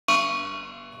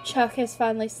Chuck has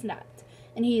finally snapped,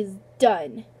 and he is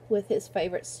done with his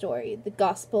favorite story, the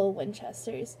Gospel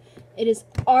Winchesters. It is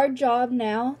our job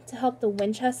now to help the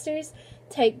Winchesters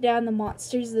take down the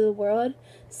monsters of the world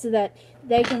so that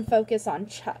they can focus on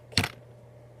Chuck.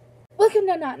 Welcome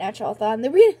to NotNaturalAthon, the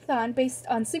readathon based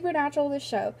on Supernatural the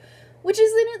show, which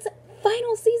is in its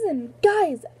final season.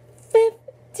 Guys,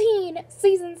 15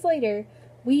 seasons later,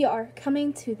 we are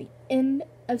coming to the end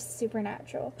of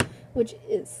Supernatural, which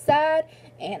is sad,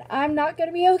 and I'm not going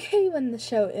to be okay when the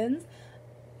show ends.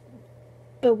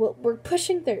 But we're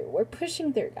pushing through. We're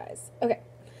pushing through, guys. Okay,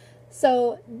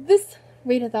 so this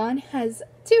readathon has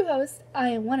two hosts. I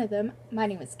am one of them. My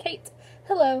name is Kate.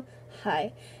 Hello.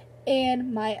 Hi.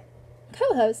 And my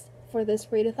co-host for this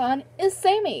readathon is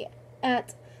Sammy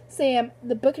at Sam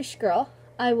the Bookish Girl.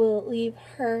 I will leave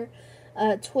her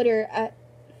Twitter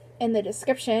in the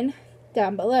description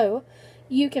down below.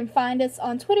 You can find us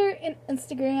on Twitter and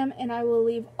Instagram, and I will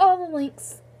leave all the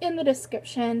links in the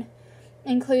description,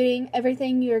 including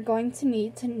everything you're going to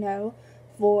need to know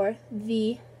for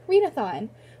the readathon,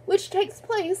 which takes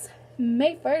place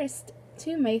May 1st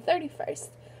to May 31st.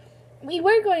 We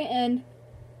were going to end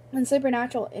when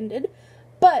Supernatural ended,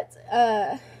 but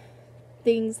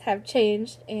things have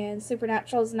changed, and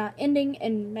Supernatural is not ending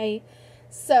in May,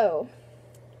 so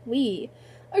we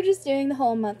are just doing the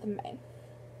whole month of May.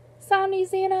 Sound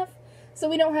easy enough? So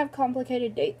we don't have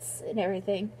complicated dates and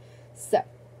everything. So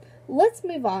let's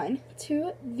move on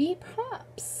to the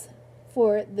prompts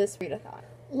for this readathon.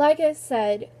 Like I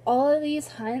said, all of these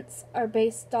hunts are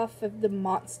based off of the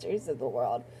monsters of the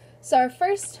world. So our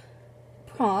first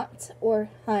prompt or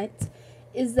hunt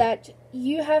is that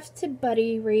you have to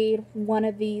buddy read one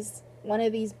of these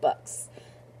books.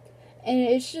 And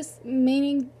it's just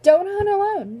meaning don't hunt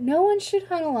alone. No one should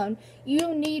hunt alone.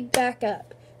 You need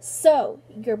backup. So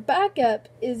your backup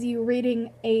is you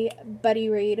reading a buddy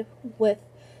read with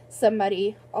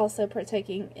somebody also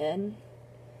partaking in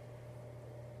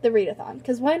the readathon.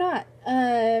 Because why not?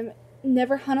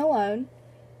 Never hunt alone.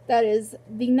 That is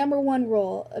the number one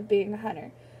rule of being a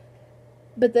hunter.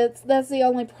 But that's the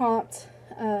only prompt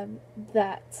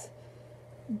that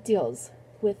deals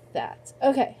with that.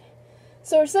 Okay.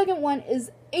 So our second one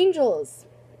is angels.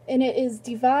 And it is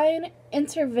divine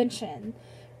intervention.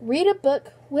 Read a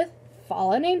book with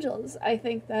fallen angels. I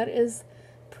think that is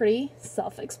pretty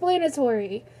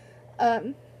self-explanatory.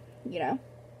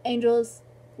 Angels,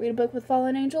 read a book with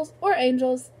fallen angels, or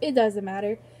angels, it doesn't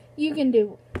matter. You can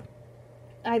do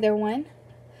either one.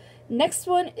 Next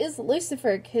one is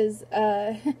Lucifer, because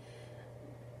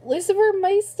Lucifer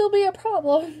may still be a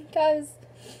problem, guys.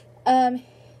 And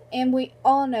we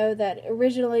all know that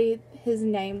originally his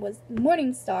name was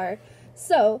Morningstar,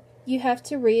 so you have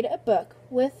to read a book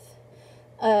with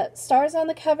stars on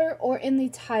the cover or in the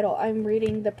title. I'm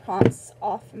reading the prompts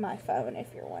off my phone if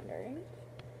you're wondering.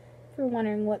 If you're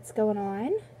wondering what's going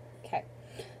on. Okay.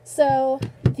 So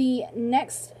the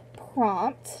next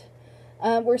prompt,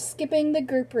 we're skipping the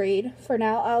group read. For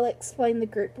now, I'll explain the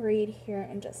group read here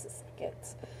in just a second.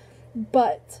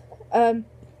 But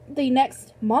the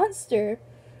next monster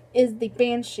is the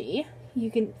Banshee. You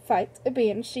can fight a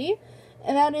Banshee.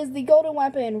 And that is the golden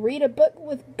weapon. Read a book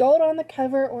with gold on the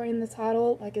cover or in the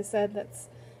title. Like I said, that's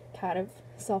kind of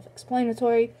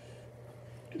self-explanatory.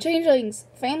 Changelings,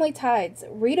 family ties.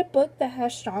 Read a book that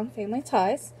has strong family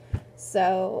ties.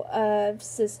 So,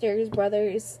 sisters,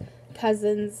 brothers,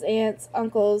 cousins, aunts,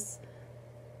 uncles,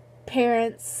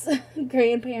 parents,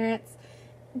 grandparents,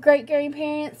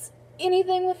 great-grandparents.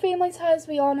 Anything with family ties.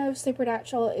 We all know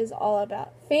Supernatural is all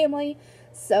about family.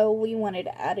 So we wanted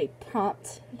to add a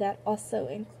prompt that also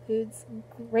includes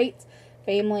great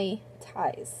family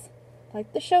ties,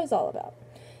 like the show's all about.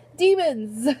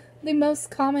 Demons, the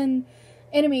most common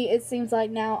enemy, it seems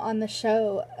like now on the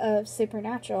show of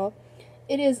Supernatural.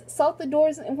 It is salt the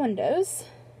doors and windows,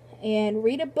 and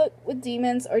read a book with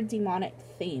demons or demonic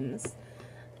themes.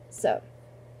 So,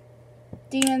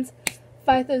 demons,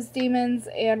 fight those demons,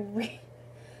 and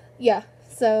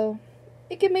so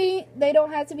it can be, they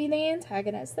don't have to be the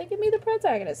antagonists. They can be the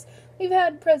protagonists. We've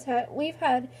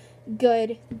had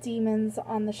good demons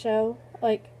on the show,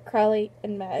 like Crowley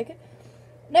and Meg.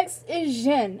 Next is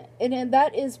Jinn, and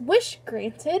that is wish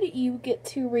granted. You get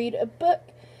to read a book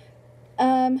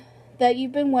that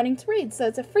you've been wanting to read, so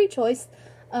it's a free choice.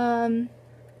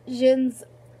 Jinns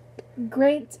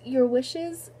grant your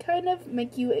wishes, kind of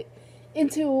make you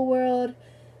into a world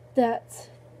that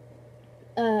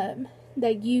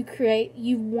that you create.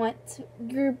 You want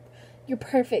your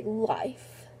perfect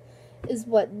life is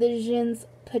what the Jinns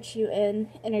put you in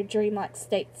a dreamlike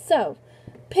state. So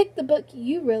pick the book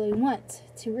you really want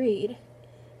to read,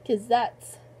 because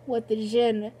that's what the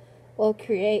djinn will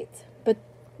create. But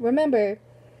remember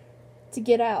to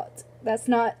get out. That's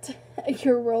not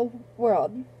your real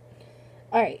world.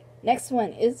 Alright, next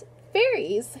one is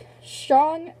fairies.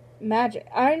 Strong magic.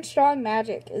 Iron strong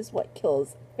magic is what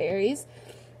kills fairies.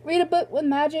 Read a book with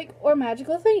magic or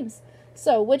magical themes.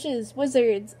 So, witches,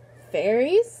 wizards,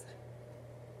 fairies,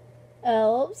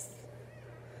 elves,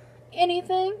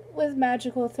 anything with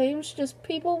magical themes. Just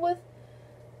people with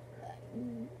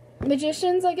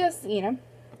magicians, I guess, you know.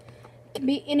 Can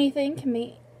be anything, can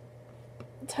be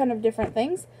a ton of different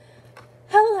things.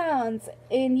 Hellhounds,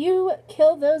 and you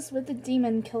kill those with the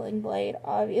demon killing blade,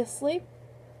 obviously.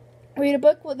 Read a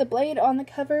book with the blade on the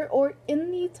cover or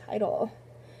in the title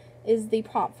is the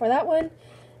prompt for that one.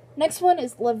 Next one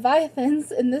is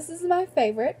Leviathans, and this is my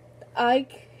favorite. I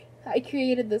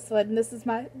created this one. This is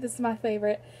my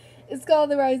favorite. It's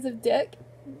called The Rise of Dick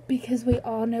because we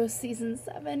all know season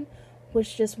 7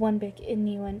 was just one big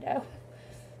innuendo.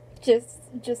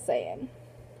 Just saying.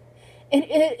 And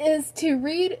it is to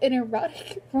read an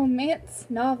erotic romance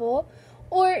novel,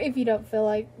 or if you don't feel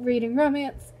like reading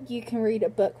romance, you can read a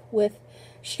book with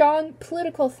strong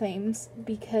political themes,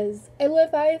 because a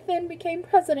Leviathan became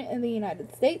president in the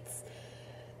United States,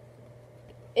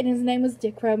 and his name was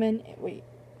Dick Roman, and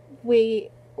we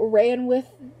ran with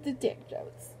the dick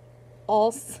jokes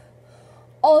all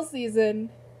season,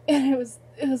 and it was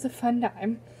a fun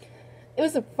time. It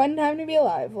was a fun time to be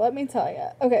alive, let me tell you.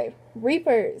 Okay,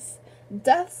 Reapers.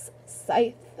 Death's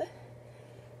Scythe.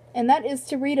 And that is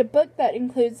to read a book that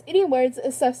includes any words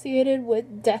associated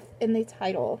with death in the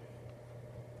title.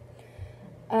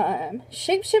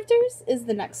 Shapeshifters is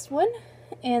the next one,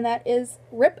 and that is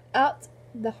Rip Out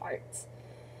the Heart.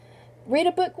 Read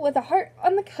a book with a heart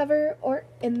on the cover or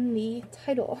in the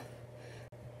title.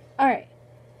 Alright,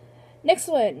 next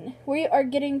one. We are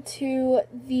getting to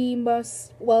the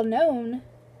most well-known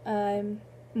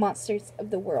monsters of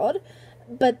the world,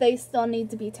 but they still need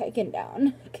to be taken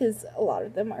down, because a lot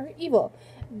of them are evil.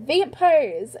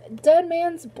 Vampires, Dead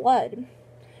Man's Blood.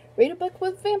 Read a book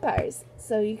with vampires,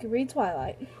 so you can read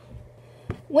Twilight.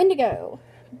 Wendigo,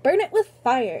 burn it with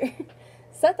fire.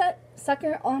 Set that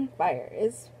sucker on fire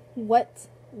is what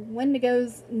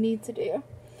Wendigos need to do.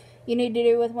 You need to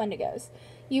do with Wendigos.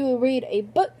 You will read a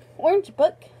book, orange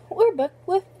book, or a book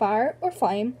with fire or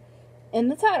flame in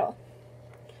the title.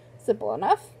 Simple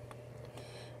enough.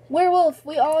 Werewolf,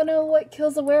 we all know what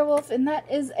kills a werewolf, and that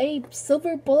is a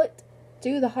silver bullet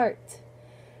to the heart.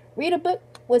 Read a book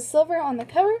with silver on the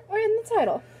cover or in the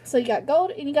title. So you got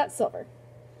gold and you got silver.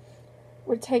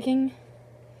 We're taking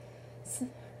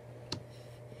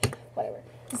whatever.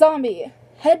 Zombie,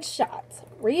 headshot.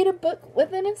 Read a book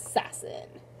with an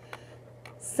assassin.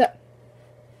 So,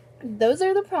 those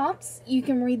are the prompts. You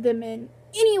can read them in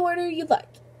any order you like.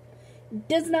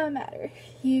 Does not matter.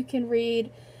 You can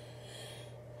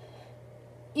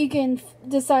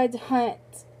decide to hunt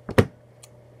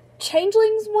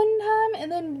changelings one time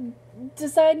and then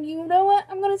decide, you know what,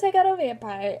 I'm going to take out a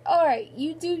vampire. Alright,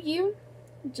 you do you.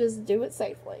 Just do it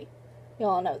safely.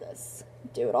 Y'all know this.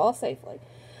 Do it all safely.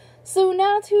 So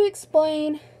now to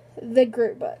explain the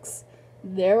group books.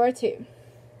 There are 2.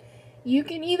 You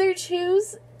can either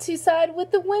choose to side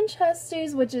with the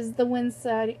Winchesters, which is the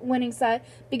winning side,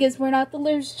 because we're not the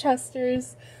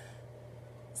Losechesters.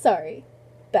 Sorry.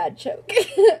 Bad joke.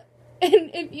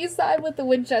 And if you side with the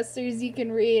Winchesters, you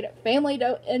can read Family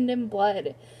Don't End in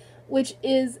Blood, which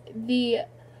is the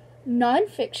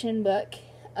non-fiction book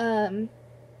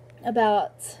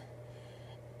about,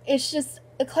 it's just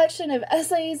a collection of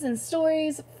essays and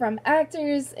stories from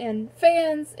actors and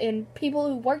fans and people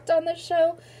who worked on the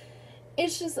show.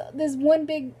 It's just this one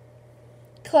big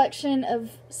collection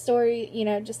of story, you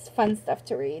know, just fun stuff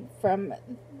to read from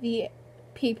the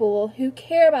people who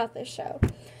care about this show.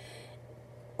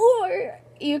 Or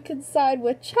you could side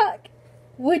with Chuck,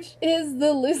 which is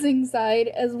the losing side,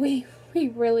 as we're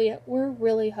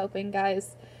really hoping,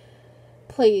 guys,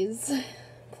 please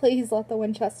let the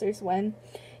Winchesters win.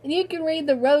 And you can read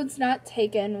The Road's Not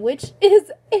Taken, which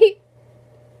is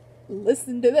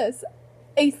listen to this,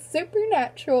 a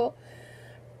supernatural,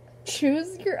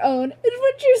 choose your own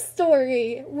adventure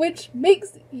story, which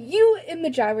makes you in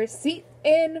the driver's seat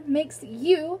and makes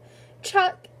you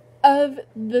Chuck of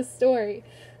the story.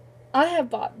 I have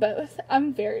bought both.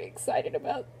 I'm excited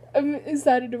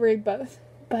to read both.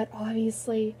 But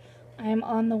obviously, I'm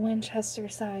on the Winchester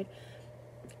side,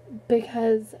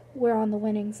 because we're on the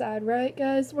winning side, right,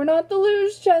 guys? We're not the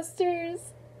Losechesters.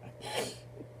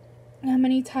 How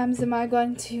many times am I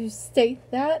going to state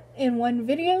that in one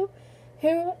video?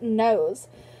 Who knows?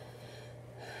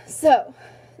 So,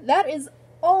 that is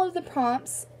all of the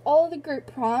prompts, all of the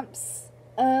group prompts.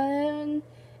 I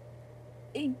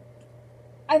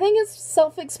think it's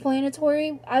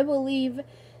self-explanatory. I will leave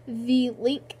the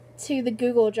link to the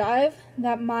Google Drive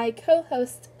that my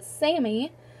co-host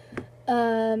Sammy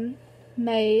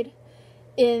made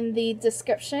in the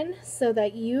description so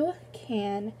that you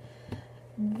can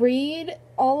read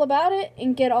all about it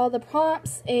and get all the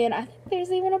prompts, and I think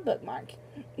there's even a bookmark.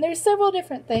 There's several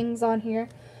different things on here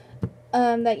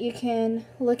that you can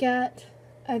look at.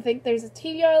 I think there's a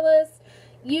TBR list.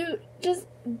 You just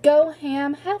go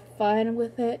ham, have fun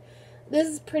with it. This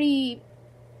is pretty,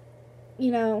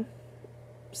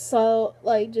 so,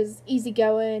 like, just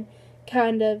easygoing,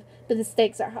 kind of, but the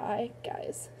stakes are high,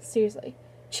 guys. Seriously.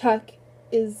 Chuck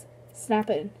is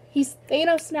snapping. He's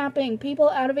Thanos snapping people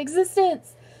out of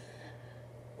existence.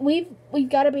 We've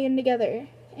got to band together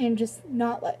and just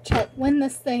not let Chuck win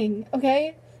this thing,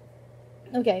 okay?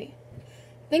 Okay.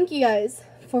 Thank you guys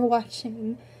for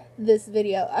watching this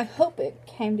video. I hope it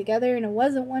came together and it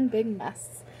wasn't one big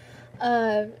mess.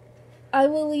 I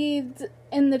will leave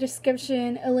in the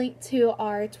description a link to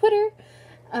our Twitter,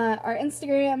 our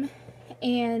Instagram,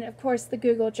 and of course the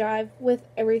Google Drive with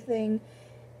everything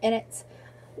in it.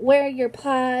 Wear your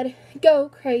plaid, go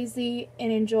crazy,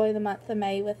 and enjoy the month of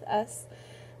May with us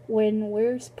when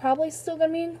we're probably still going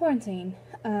to be in quarantine.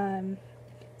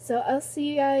 So I'll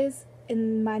see you guys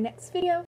in my next video.